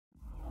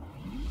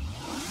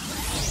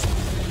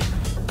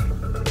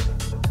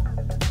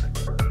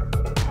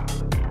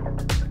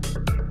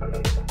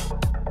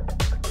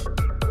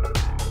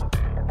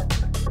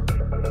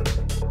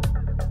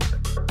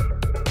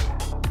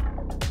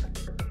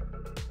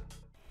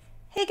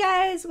Hey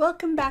guys,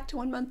 welcome back to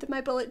 1 month of my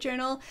bullet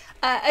journal.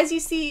 As you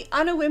see,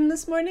 on a whim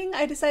this morning,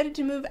 I decided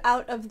to move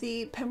out of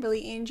the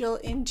Pemberley Angel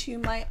into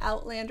my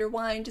Outlander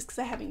wine just because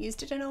I haven't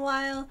used it in a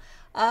while.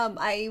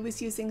 I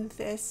was using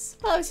this,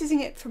 well, I was using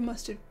it for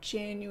most of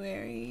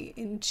January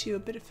into a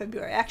bit of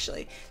February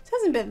actually. It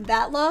hasn't been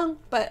that long,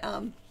 but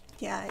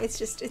yeah, it's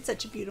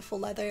such a beautiful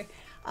leather.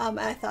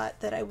 I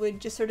thought that I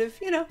would just sort of,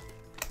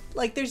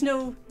 like there's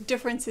no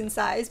difference in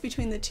size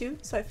between the two,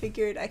 so I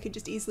figured I could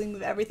just easily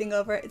move everything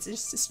over. It's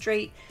just a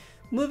straight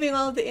moving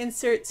all of the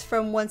inserts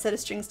from one set of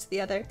strings to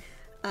the other.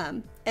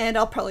 And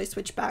I'll probably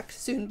switch back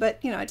soon, but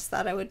I just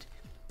thought I would,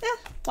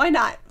 why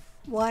not?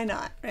 Why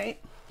not, right?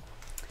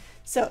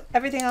 So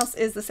everything else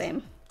is the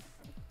same.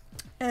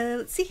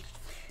 Let's see.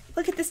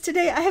 Look at this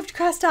today. I have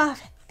crossed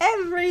off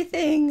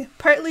everything,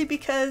 partly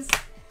because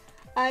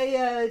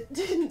I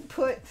didn't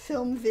put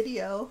film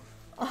video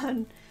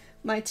on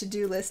my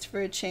to-do list for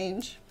a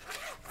change.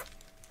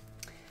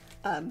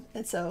 And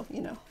so,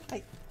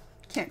 I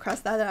can't cross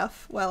that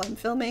off while I'm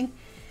filming.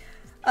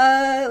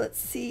 Let's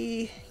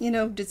see,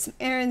 did some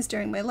errands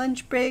during my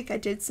lunch break. I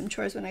did some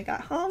chores when I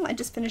got home. I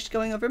just finished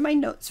going over my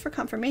notes for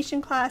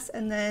confirmation class,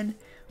 and then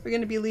we're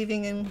going to be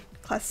leaving in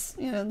class,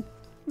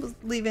 we'll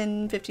leave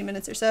in 15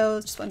 minutes or so.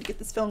 Just wanted to get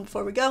this filmed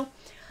before we go.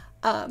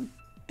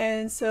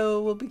 And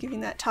so we'll be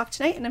giving that talk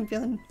tonight, and I'm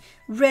feeling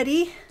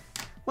ready.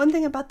 One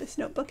thing about this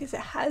notebook is it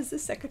has the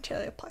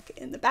secretarial pocket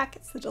in the back.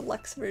 It's the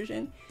deluxe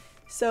version.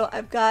 So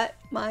I've got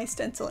my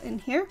stencil in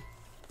here,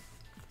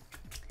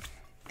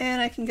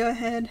 and I can go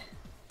ahead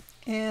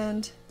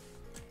and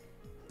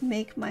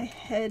make my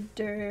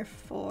header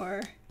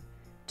for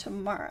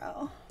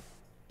tomorrow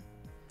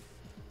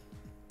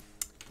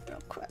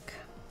real quick.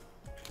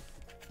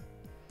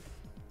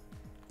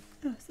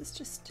 Oh, is this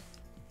just,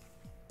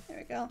 there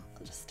we go.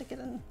 I'll just stick it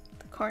in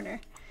the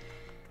corner.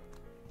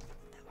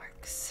 That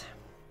works.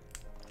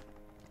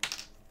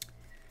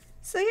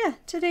 So yeah,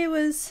 today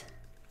was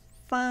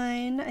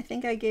fine. I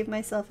think I gave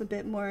myself a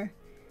bit more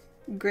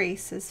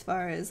grace as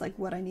far as like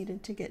what I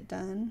needed to get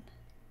done.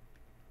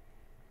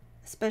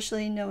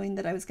 Especially knowing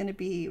that I was going to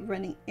be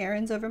running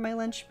errands over my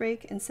lunch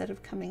break instead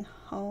of coming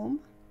home.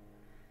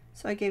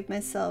 So I gave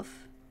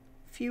myself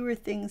fewer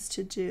things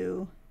to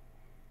do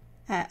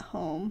at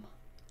home.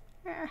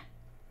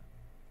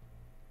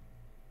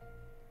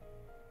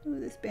 Ooh,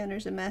 this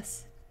banner's a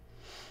mess.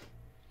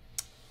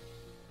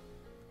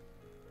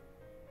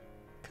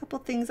 Couple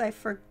things I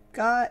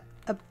forgot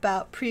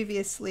about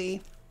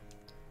previously.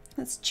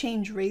 Let's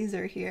change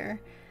razor here.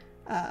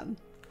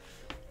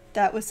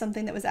 That was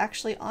something that was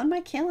actually on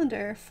my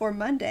calendar for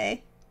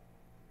Monday,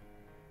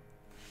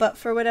 but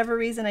for whatever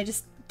reason I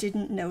just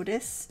didn't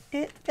notice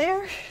it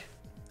there.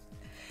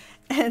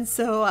 And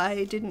so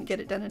I didn't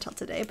get it done until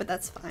today, but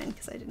that's fine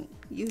because I didn't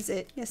use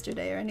it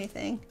yesterday or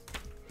anything.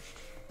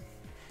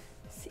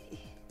 Let's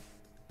see.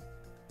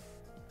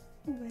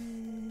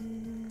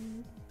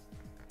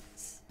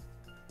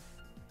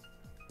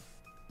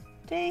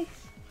 Day.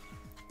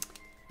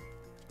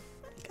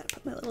 I gotta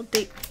put my little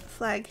date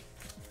flag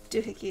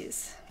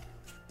doohickeys.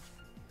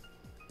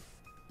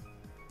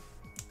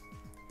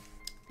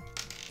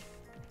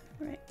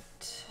 Alright,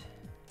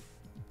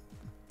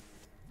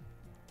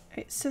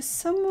 so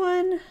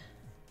someone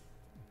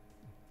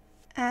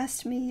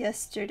asked me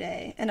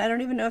yesterday, and I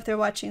don't even know if they're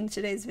watching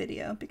today's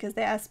video because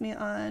they asked me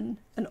on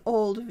an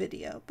old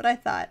video, but I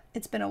thought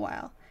it's been a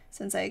while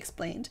since I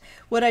explained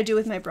what I do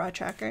with my bra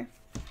tracker.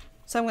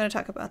 So I'm going to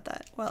talk about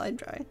that while I'm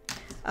drawing.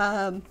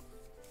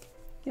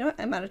 You know what?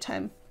 I'm out of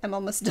time. I'm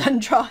almost done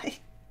drawing.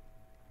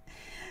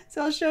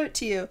 So I'll show it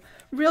to you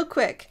real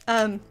quick.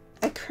 I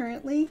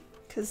currently,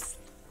 because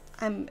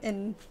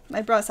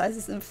my bra size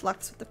is in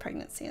flux with the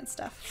pregnancy and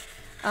stuff.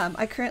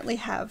 I currently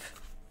have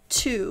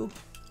 2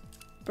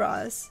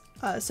 bras.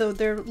 So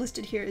they're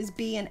listed here as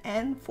B and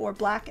N for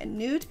black and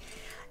nude.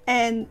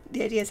 And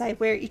the idea is I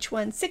wear each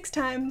one 6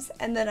 times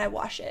and then I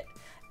wash it.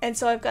 And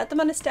so I've got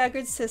them on a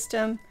staggered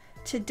system.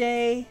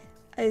 Today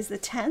is the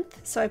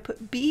 10th, so I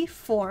put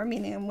B4,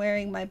 meaning I'm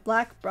wearing my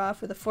black bra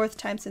for the 4th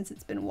time since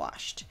it's been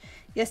washed.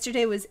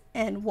 Yesterday was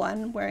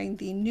N1, wearing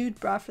the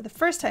nude bra for the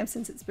first time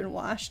since it's been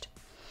washed.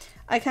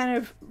 I kind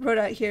of wrote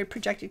out here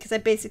projected because I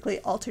basically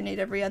alternate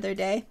every other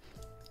day.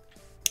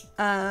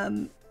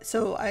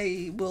 So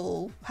I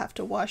will have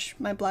to wash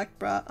my black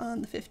bra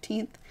on the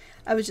 15th.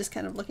 I was just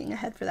kind of looking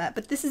ahead for that.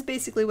 But this is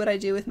basically what I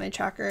do with my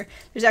tracker.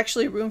 There's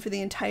actually room for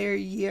the entire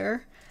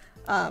year.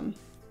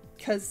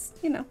 Because,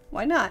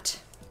 why not?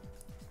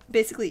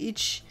 Basically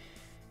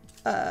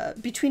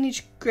between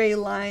each gray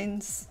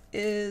lines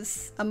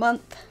is a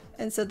month,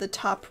 and so the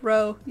top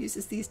row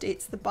uses these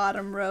dates, the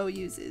bottom row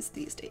uses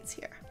these dates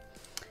here.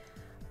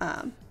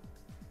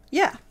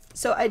 Yeah,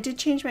 so I did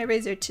change my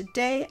razor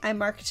today. I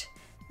marked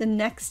the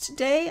next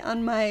day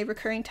on my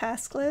recurring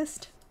task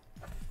list,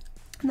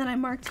 and then I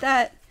marked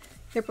that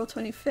April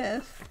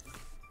 25th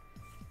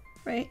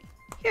right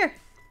here.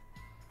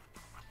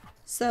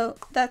 So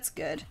that's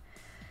good.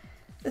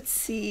 Let's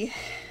see.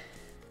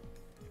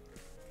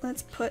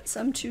 Let's put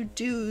some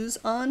to-dos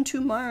on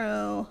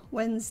tomorrow,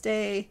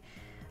 Wednesday.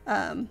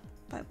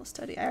 Bible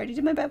study. I already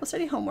did my Bible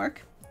study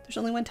homework. There's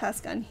only one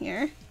task on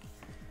here.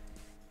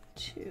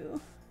 To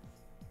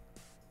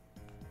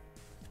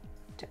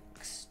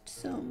text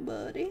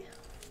somebody.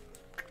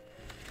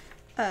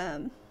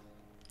 I'm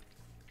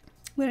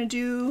gonna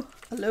do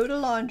a load of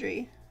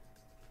laundry.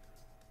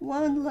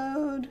 One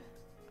load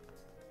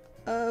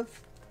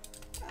of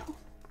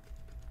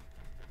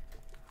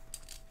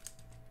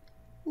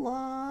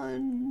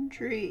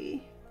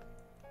laundry.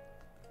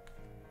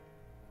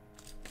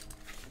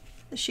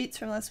 The sheets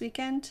from last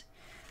weekend.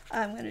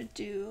 I'm gonna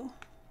do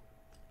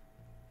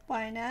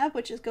YNAB,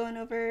 which is going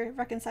over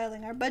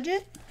reconciling our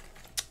budget.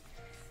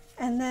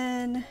 And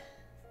then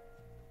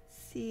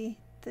see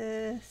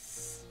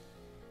this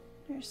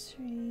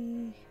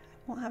nursery. I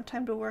won't have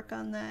time to work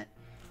on that.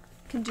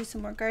 Can do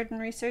some more garden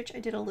research. I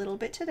did a little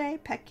bit today,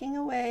 pecking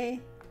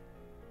away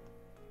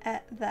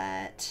at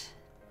that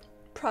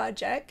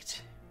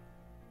project.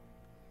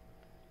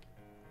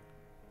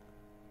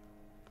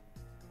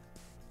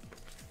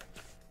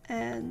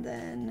 And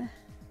then,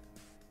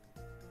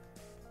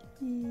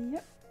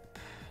 yep,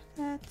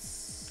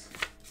 that's,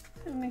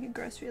 I'm gonna make a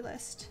grocery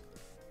list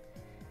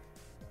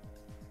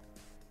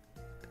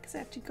because I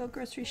have to go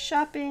grocery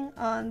shopping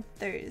on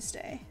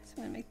Thursday. So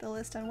I'm gonna make the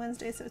list on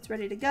Wednesday so it's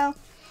ready to go.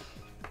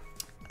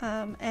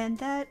 And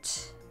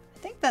that, I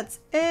think that's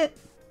it.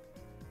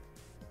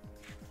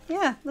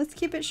 Yeah, let's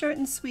keep it short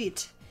and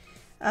sweet.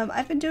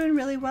 I've been doing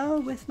really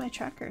well with my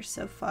tracker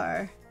so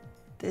far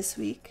this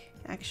week,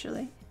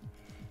 actually.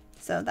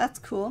 So that's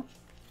cool.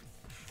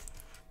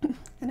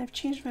 And I've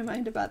changed my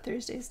mind about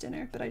Thursday's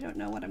dinner, but I don't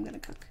know what I'm gonna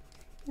cook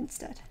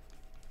instead.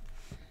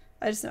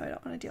 I just know I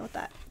don't want to deal with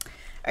that.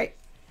 All right,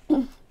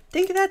 I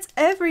think that's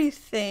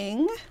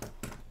everything.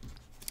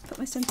 Put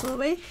my stencil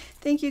away.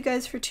 Thank you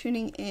guys for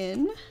tuning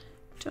in.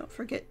 Don't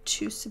forget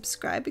to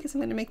subscribe because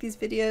I'm gonna make these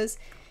videos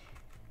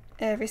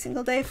every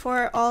single day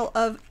for all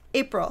of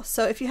April.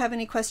 So if you have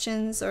any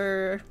questions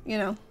or, you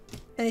know,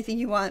 anything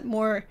you want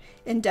more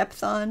in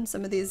depth on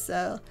some of these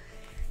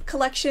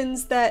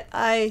collections that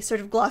I sort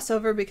of gloss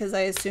over because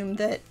I assume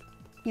that,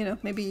 you know,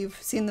 maybe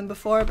you've seen them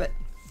before, but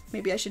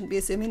maybe I shouldn't be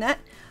assuming that.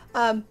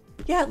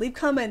 Yeah, leave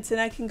comments and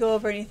I can go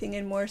over anything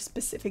in more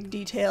specific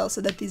detail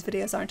so that these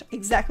videos aren't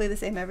exactly the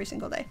same every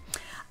single day.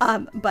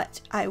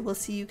 But I will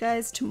see you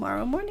guys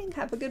tomorrow morning.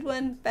 Have a good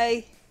one.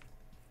 Bye.